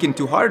thinking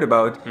too hard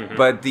about.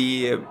 But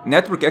the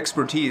network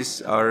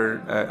expertise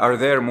are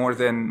there more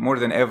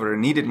than ever,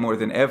 needed more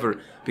than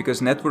ever,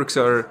 because networks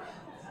are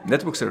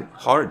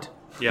hard.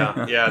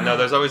 No,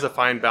 there's always a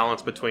fine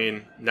balance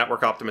between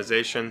network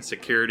optimization,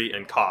 security,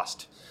 and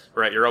cost,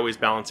 right? You're always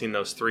balancing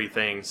those three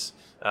things.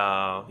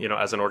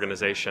 As an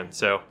organization.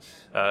 So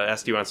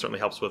SD-WAN certainly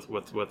helps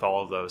with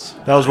all of those.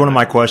 That was one of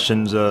my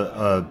questions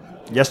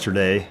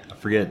yesterday. I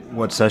forget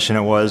what session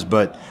it was,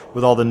 but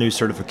with all the new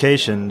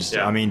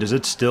certifications, I mean, does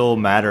it still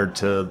matter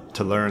to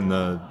learn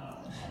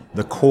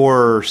the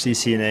core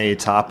CCNA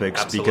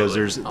topics? Absolutely.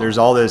 Because there's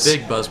all this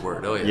big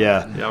buzzword. Oh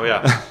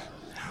yeah.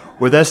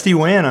 With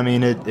SD-WAN, I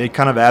mean, it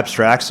kind of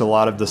abstracts a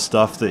lot of the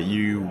stuff that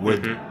you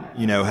would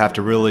have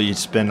to really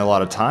spend a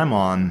lot of time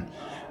on.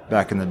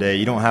 Back in the day,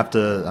 you don't have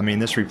to. I mean,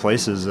 this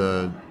replaces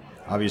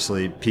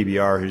obviously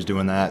PBR who's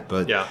doing that,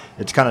 but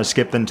it's kind of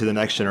skipping to the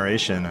next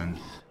generation. And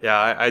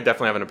I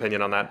definitely have an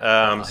opinion on that.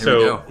 Here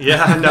we go. Here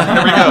we go.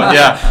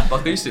 Yeah,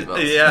 buckle your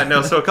seatbelts. Yeah,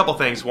 no. So a couple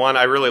things. One,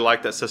 I really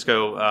like that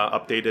Cisco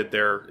updated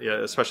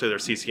especially their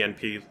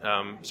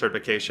CCNP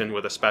certification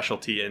with a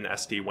specialty in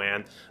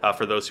SD-WAN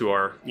for those who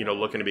are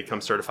looking to become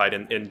certified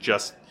in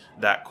just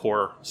that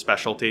core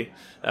specialty.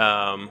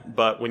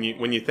 But when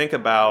you think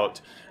about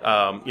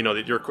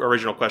your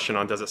original question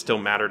on does it still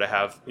matter to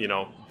have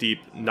deep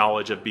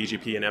knowledge of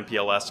BGP and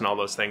MPLS and all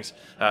those things,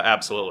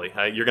 absolutely.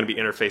 You're going to be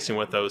interfacing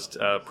with those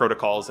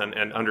protocols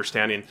and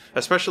understanding,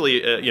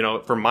 especially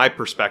from my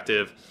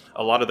perspective,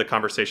 a lot of the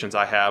conversations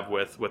I have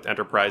with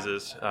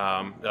enterprises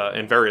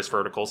in various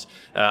verticals,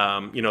 they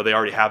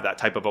already have that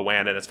type of a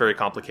WAN, and it's very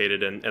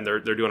complicated, and they're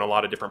doing a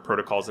lot of different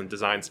protocols and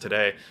designs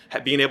today.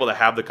 Being able to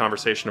have the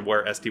conversation of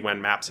where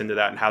SD-WAN maps into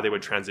that and how they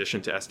would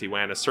transition to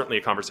SD-WAN is certainly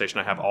a conversation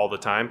I have all the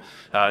time.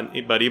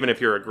 But even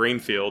if you're a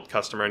greenfield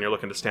customer and you're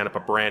looking to stand up a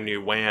brand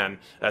new WAN,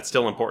 that's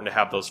still important to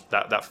have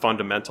that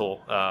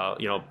fundamental,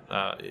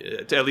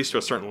 at least to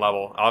a certain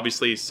level.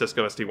 Obviously, obviously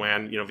Cisco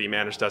SD-WAN,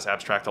 vManage does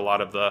abstract a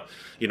lot of the,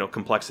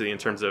 complexity in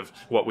terms of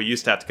what we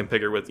used to have to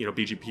configure with,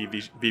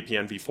 BGP,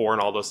 VPN, v4,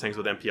 and all those things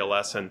with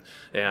MPLS,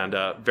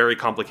 and very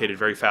complicated,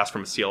 very fast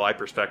from a CLI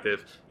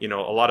perspective. A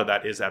lot of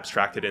that is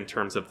abstracted in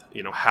terms of,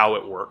 how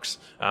it works,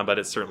 but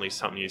it's certainly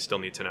something you still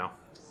need to know.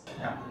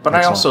 But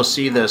I also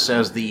see this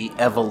as the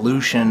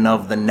evolution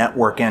of the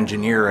network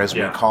engineer, as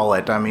we call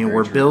it. I mean,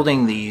 we're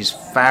building these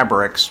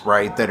fabrics,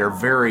 right, that are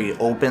very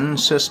open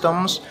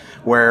systems,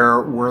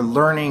 where we're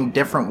learning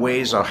different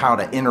ways of how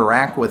to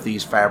interact with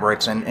these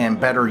fabrics, and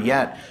better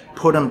yet,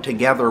 put them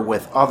together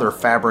with other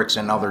fabrics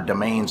in other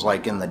domains,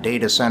 like in the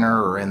data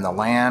center or in the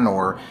LAN,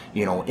 or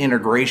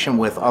integration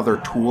with other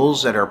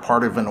tools that are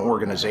part of an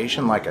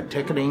organization, like a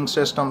ticketing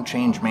system,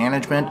 change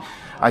management.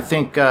 I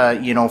think,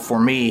 for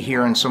me,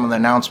 hearing some of the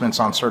announcements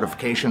on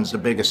certifications, the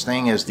biggest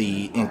thing is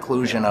the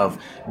inclusion of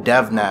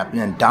DevNet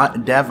and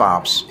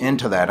DevOps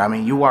into that. I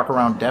mean, you walk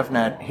around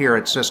DevNet here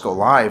at Cisco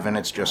Live, and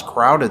it's just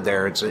crowded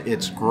there.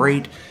 It's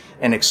great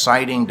and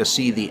exciting to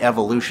see the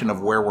evolution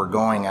of where we're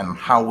going and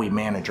how we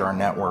manage our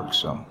network.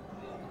 So,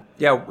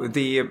 yeah,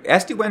 the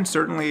SD-WAN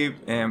certainly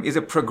is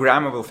a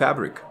programmable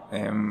fabric.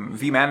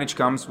 vManage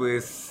comes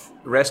with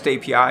REST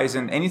APIs,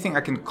 and anything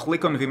I can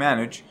click on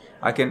vManage,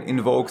 I can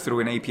invoke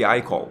through an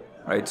API call,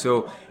 right?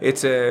 So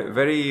it's a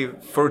very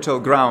fertile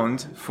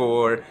ground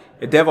for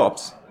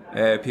DevOps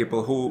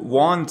people who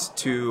want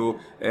to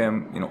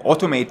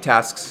automate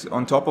tasks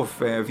on top of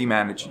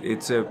vManage.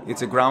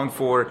 It's a ground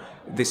for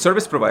the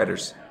service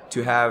providers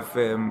to have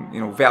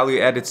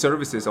value-added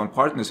services on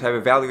partners, have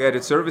a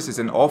value-added services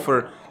and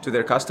offer to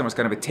their customers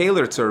kind of a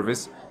tailored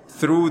service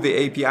through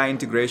the API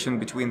integration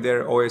between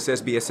their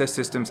OSS, BSS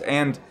systems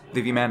and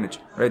the vManage,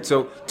 right?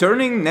 So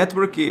turning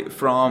network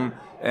from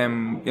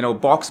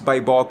box by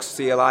box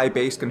CLI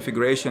based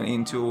configuration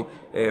into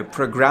a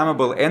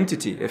programmable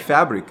entity, a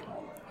fabric,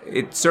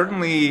 it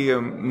certainly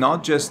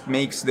not just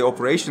makes the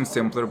operation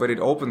simpler, but it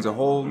opens a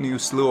whole new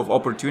slew of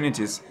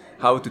opportunities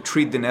how to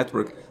treat the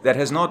network that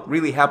has not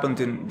really happened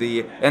in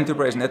the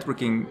enterprise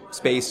networking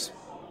space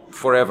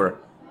forever,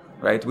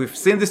 right? We've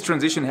seen this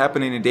transition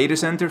happen in the data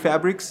center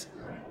fabrics,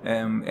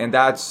 and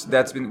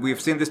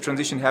we've seen this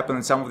transition happen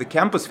in some of the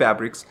campus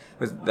fabrics.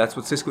 That's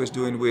what Cisco is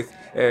doing with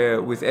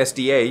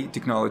SDA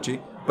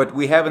technology, but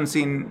we haven't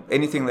seen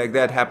anything like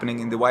that happening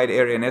in the wide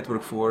area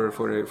network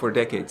for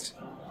decades.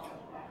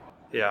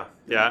 Yeah,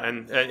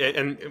 and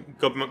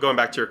going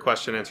back to your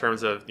question in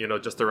terms of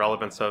just the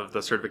relevance of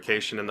the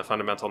certification and the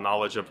fundamental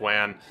knowledge of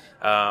WAN,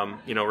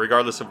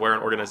 regardless of where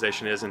an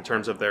organization is in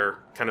terms of their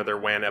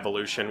WAN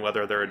evolution,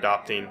 whether they're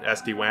adopting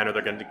SD-WAN or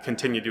they're going to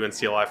continue doing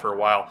CLI for a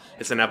while,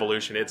 it's an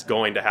evolution. It's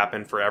going to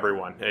happen for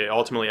everyone.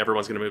 Ultimately,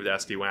 everyone's going to move to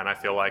SD-WAN. I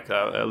feel like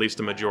at least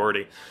a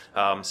majority.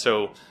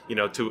 So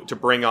to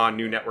bring on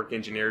new network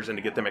engineers and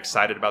to get them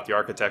excited about the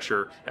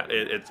architecture,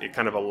 it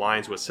kind of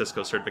aligns with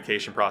Cisco's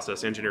certification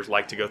process. Engineers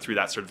like to go through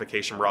that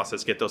certification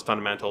process, get those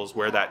fundamentals,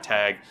 wear that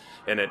tag,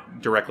 and it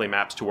directly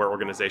maps to where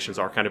organizations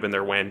are kind of in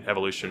their WAN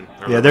evolution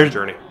or their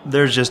journey.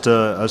 There's just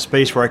a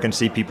space where I can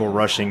see people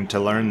rushing to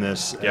learn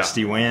this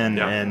SD-WAN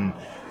and,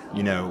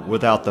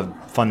 without the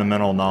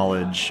fundamental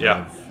knowledge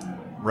of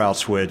route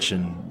switch,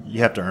 and you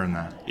have to earn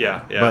that.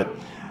 But,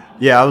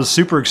 I was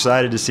super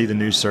excited to see the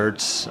new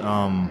certs.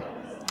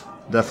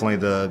 Definitely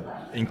the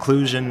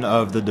inclusion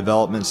of the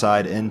development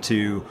side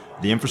into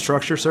the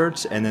infrastructure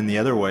certs, and then the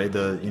other way,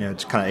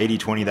 it's kind of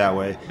 80-20 that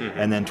way,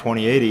 and then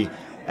 20-80,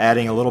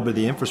 adding a little bit of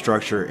the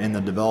infrastructure in the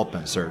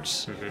development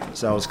certs.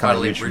 So that was kind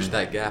finally of bridge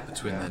that gap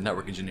between the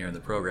network engineer and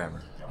the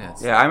programmer.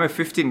 Yeah, I'm a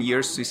 15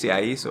 years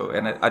CCIE,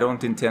 and I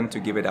don't intend to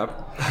give it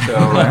up.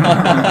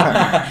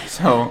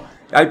 So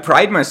I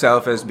pride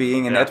myself as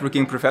being a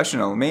networking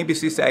professional. Maybe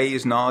CCIE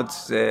is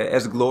not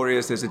as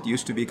glorious as it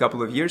used to be a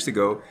couple of years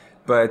ago,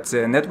 but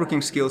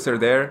networking skills are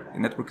there,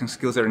 networking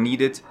skills are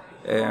needed,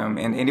 and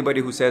anybody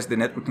who says the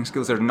networking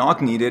skills are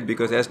not needed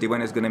because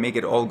SD-WAN is going to make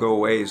it all go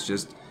away is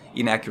just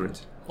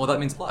inaccurate. Well, that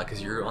means a lot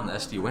because you're on the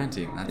SD-WAN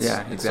team. That's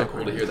exactly. So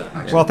cool to hear that.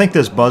 Actually. Well, I think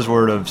this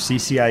buzzword of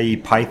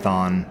CCIE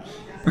Python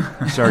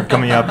started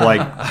coming up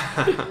like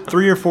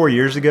 3 or 4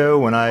 years ago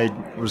when I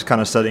was kind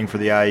of studying for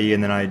the IE,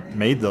 and then I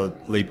made the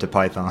leap to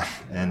Python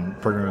and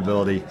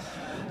programmability.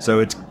 So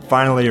it's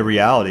finally a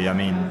reality. I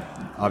mean,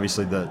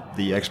 obviously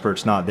the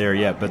expert's not there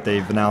yet, but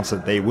they've announced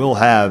that they will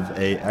have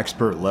a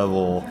expert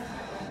level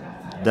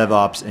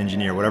DevOps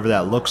engineer, whatever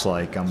that looks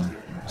like. I'm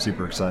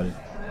super excited.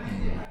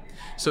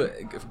 So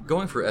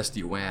going for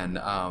SD-WAN,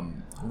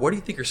 what do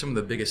you think are some of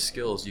the biggest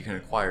skills you can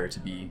acquire to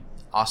be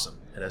awesome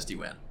at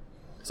SD-WAN?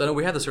 So I know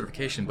we have the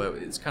certification, but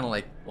it's kind of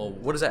like, well,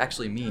 what does that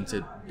actually mean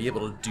to be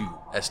able to do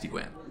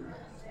SD-WAN?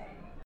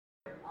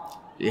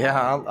 Yeah,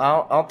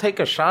 I'll take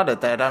a shot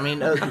at that. I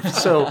mean,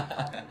 so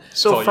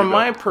from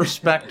my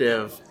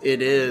perspective,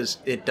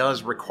 it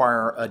does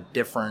require a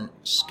different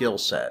skill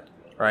set,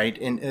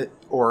 right?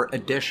 Or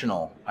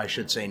additional, I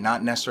should say,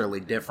 not necessarily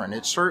different.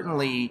 It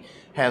certainly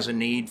has a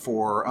need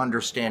for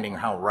understanding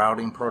how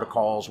routing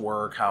protocols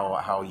work,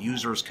 how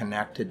users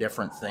connect to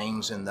different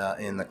things in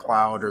the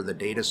cloud or the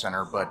data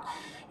center. But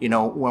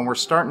when we're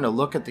starting to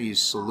look at these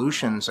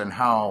solutions and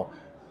how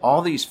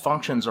all these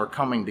functions are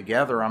coming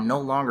together. I'm no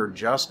longer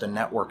just a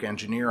network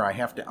engineer. I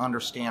have to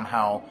understand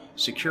how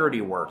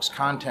security works,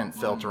 content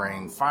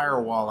filtering,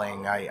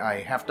 firewalling.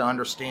 I have to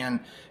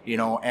understand,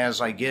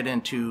 as I get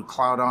into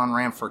cloud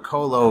on-ramp for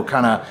colo,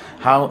 kind of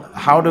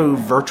how do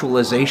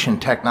virtualization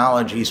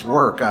technologies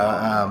work?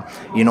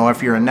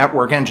 If you're a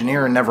network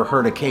engineer and never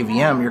heard of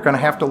KVM, you're going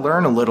to have to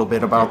learn a little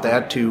bit about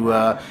that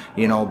to,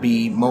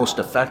 be most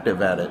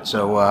effective at it.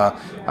 So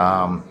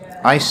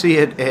I see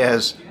it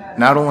as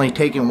not only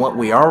taking what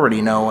we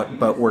already know,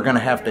 but we're going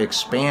to have to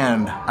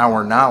expand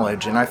our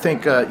knowledge. And I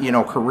think,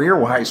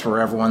 career-wise for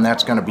everyone,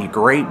 that's going to be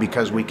great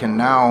because we can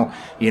now,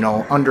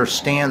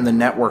 understand the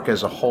network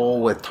as a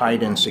whole with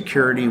tied-in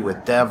security,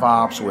 with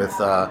DevOps, with,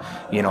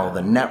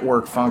 the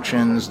network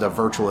functions, the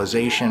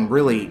virtualization,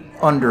 really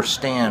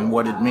understand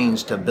what it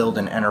means to build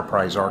an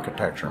enterprise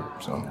architecture.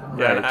 So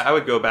yeah, and I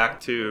would go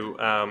back to,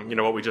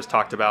 what we just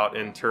talked about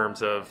in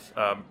terms of,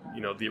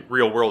 the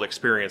real-world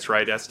experience,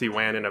 right?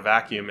 SD-WAN in a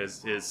vacuum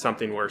is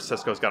something where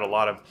Cisco's got a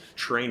lot of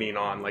training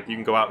on. Like, you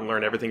can go out and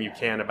learn everything you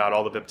can about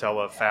all the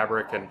Viptela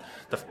fabric and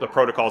the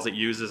protocols it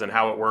uses and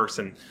how it works,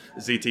 and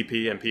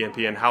ZTP and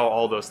PNP and how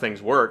all those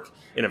things work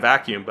in a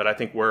vacuum. But I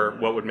think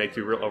what would make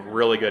you a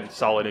really good,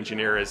 solid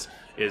engineer is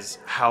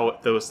how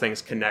those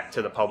things connect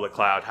to the public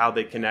cloud, how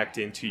they connect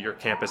into your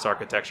campus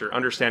architecture,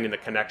 understanding the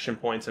connection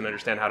points and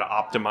understand how to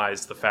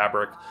optimize the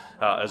fabric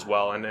as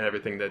well, and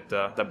everything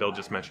that Bill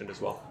just mentioned as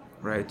well.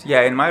 Right.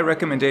 Yeah, and my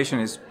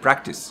recommendation is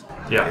practice.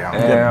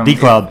 Yeah.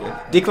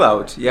 dCloud.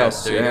 dCloud,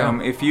 yes. Oh, there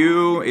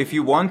you If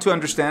you want to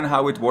understand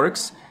how it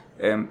works,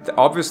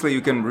 obviously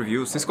you can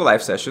review Cisco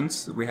Live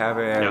sessions. We have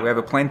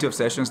a plenty of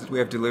sessions that we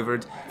have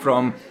delivered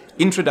from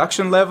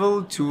introduction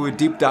level to a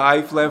deep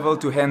dive level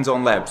to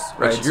hands-on labs.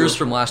 Right. Yours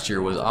from last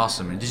year was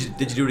awesome. And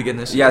did you do it again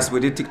this year? Yes, we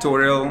did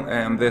tutorial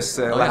this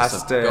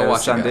last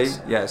Sunday.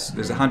 Guys. Yes,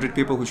 there's 100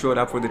 people who showed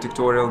up for the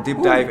tutorial.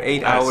 Deep dive,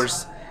 8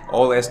 hours.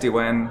 All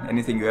SD-WAN,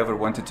 anything you ever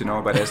wanted to know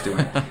about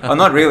SD-WAN. Well,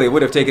 not really. It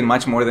would have taken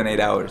much more than 8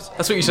 hours.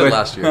 That's what you said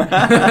last year.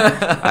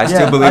 I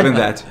still believe in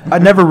that. I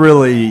never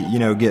really,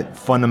 get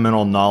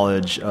fundamental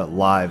knowledge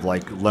live,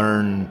 like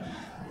learn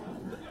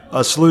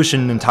a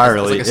solution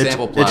entirely. It's like a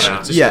sample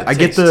platter. I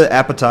get the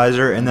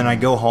appetizer and then I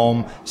go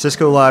home.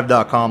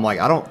 CiscoLive.com,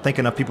 I don't think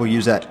enough people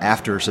use that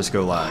after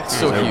Cisco Live. It's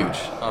so huge.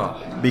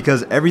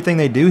 Because everything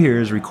they do here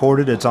is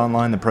recorded. It's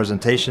online. The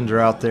presentations are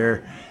out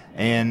there.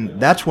 And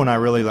that's when I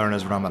really learn,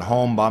 is when I'm at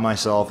home by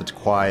myself. It's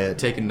quiet.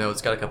 Taking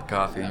notes, got a cup of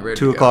coffee, and ready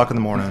 2 o'clock in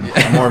the morning.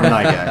 I'm more of a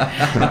night guy.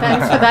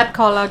 Thanks for that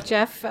call out,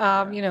 Jeff.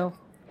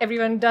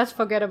 Everyone does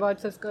forget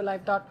about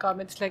CiscoLive.com.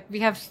 It's like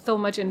we have so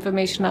much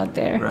information out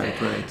there.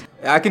 Right.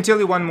 I can tell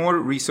you one more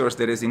resource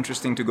that is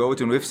interesting to go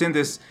to. And we've seen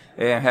this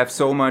have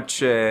so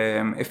much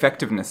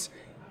effectiveness.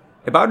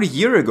 About a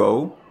year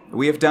ago,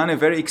 we have done a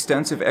very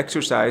extensive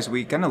exercise.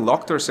 We kind of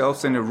locked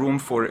ourselves in a room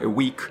for a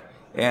week.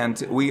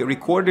 And we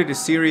recorded a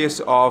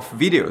series of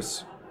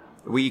videos.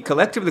 We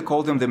collectively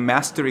call them the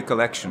Mastery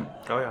Collection.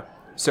 Oh, yeah.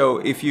 So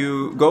if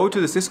you go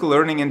to the Cisco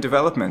Learning and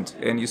Development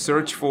and you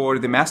search for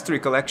the Mastery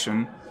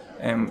Collection,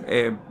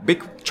 a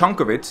big chunk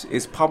of it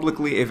is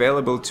publicly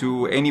available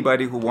to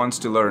anybody who wants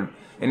to learn.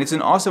 And it's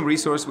an awesome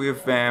resource.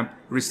 We've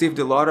received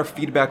a lot of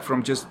feedback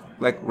from just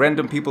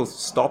random people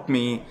stopped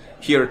me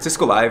here at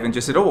Cisco Live and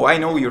just said, "Oh, I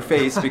know your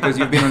face because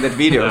you've been on that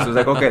video." So I was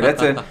like, "Okay,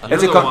 that's the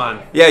one."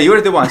 Yeah, you're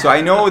the one. So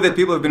I know that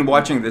people have been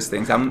watching these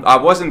things. I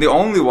wasn't the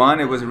only one.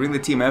 It was a really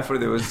team effort.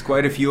 There was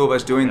quite a few of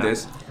us doing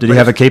this. Did he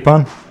have a cape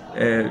on?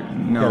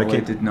 No, I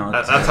did not.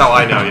 That's how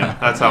I know you.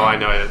 That's how I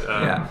know it.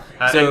 Yeah.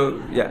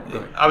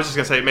 I was just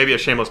going to say, maybe a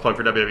shameless plug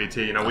for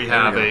WWT. We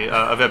have a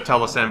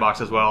Viptela sandbox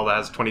as well that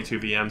has 22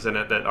 VMs in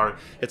it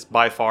it's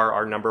by far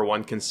our number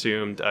one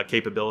consumed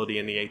capability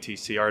in the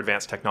ATC, our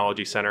Advanced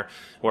Technology Center,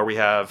 where we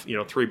have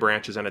 3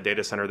 branches and a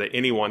data center that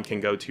anyone can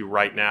go to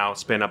right now,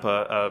 spin up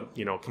a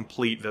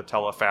complete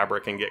Viptela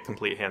fabric and get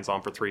complete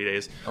hands-on for 3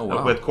 days. Oh,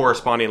 wow. With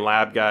corresponding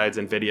lab guides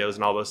and videos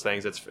and all those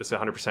things. It's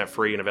 100%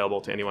 free and available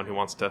to anyone who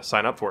wants to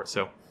sign up for it.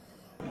 So.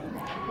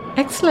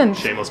 Excellent.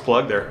 Shameless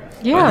plug there.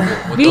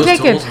 Yeah, With we'll those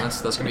take tools, it.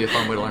 That's going to be a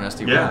fun way to learn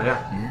SD-WAN. Yeah.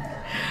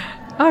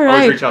 All Always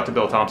right. reach out to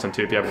Bill Thompson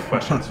too if you have any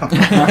questions.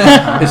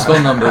 His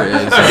phone number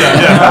is...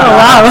 Oh,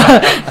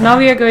 wow. Now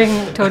we are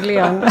going totally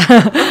on.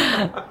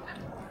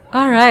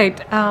 All right.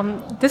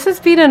 This has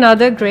been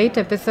another great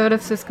episode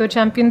of Cisco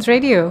Champions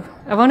Radio.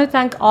 I want to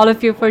thank all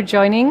of you for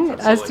joining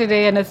us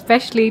today, and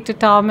especially to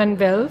Tom and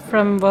Bill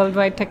from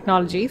Worldwide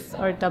Technologies,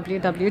 or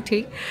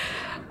WWT.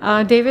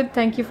 David,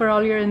 thank you for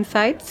all your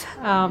insights.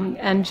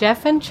 And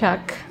Jeff and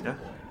Chuck,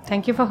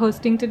 thank you for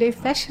hosting today's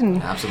session.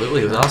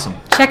 Absolutely. It was awesome.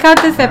 Check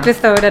out this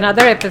episode and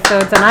other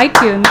episodes on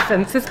iTunes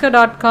and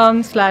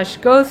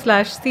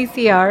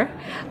cisco.com/go/CCR.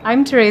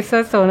 I'm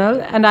Teresa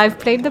Sonal, and I've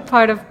played the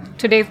part of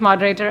today's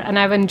moderator, and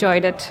I've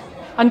enjoyed it.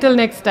 Until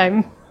next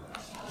time.